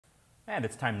And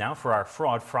it's time now for our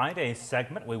Fraud Friday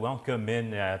segment. We welcome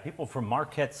in people from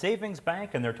Marquette Savings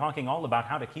Bank, and they're talking all about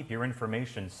how to keep your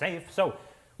information safe. So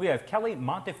we have Kelly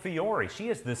Montefiore. She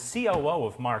is the COO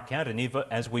of Marquette, and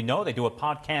as we know, they do a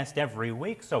podcast every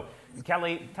week. So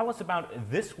Kelly, tell us about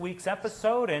this week's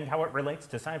episode and how it relates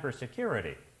to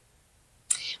cybersecurity.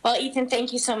 Well, Ethan,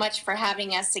 thank you so much for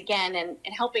having us again and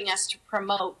helping us to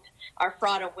promote our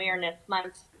Fraud Awareness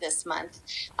Month this month.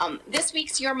 This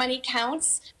week's Your Money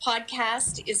Counts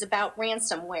podcast is about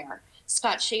ransomware.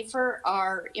 Scott Schaefer,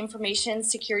 our information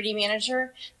security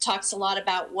manager, talks a lot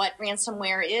about what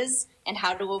ransomware is and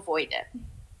how to avoid it.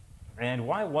 And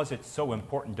why was it so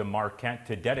important to Marquette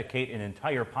to dedicate an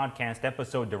entire podcast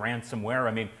episode to ransomware?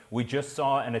 I mean, we just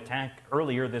saw an attack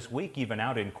earlier this week, even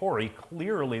out in Erie.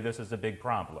 Clearly, this is a big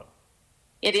problem.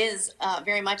 It is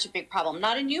very much a big problem.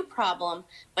 Not a new problem,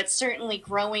 but certainly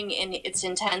growing in its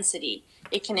intensity.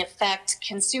 It can affect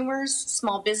consumers,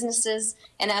 small businesses,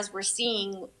 and as we're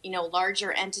seeing,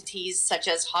 larger entities such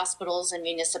as hospitals and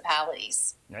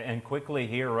municipalities. And quickly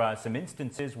here, some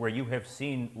instances where you have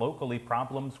seen locally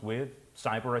problems with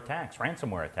cyber attacks,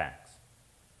 ransomware attacks.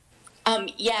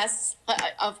 Yes,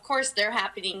 of course, they're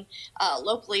happening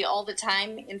locally all the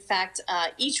time. In fact,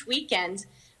 each weekend,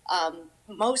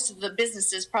 most of the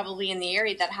businesses probably in the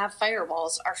area that have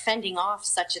firewalls are fending off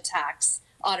such attacks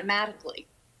automatically.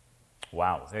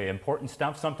 Wow, important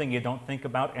stuff, something you don't think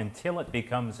about until it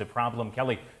becomes a problem.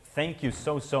 Kelly, thank you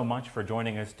so much for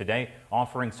joining us today,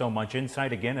 offering so much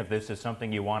insight. Again, if this is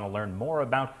something you want to learn more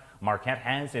about, Marquette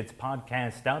has its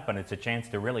podcast up, and it's a chance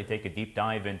to really take a deep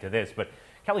dive into this. But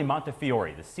Kelly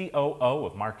Montefiore, the COO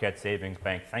of Marquette Savings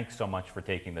Bank, thanks so much for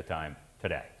taking the time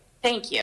today. Thank you.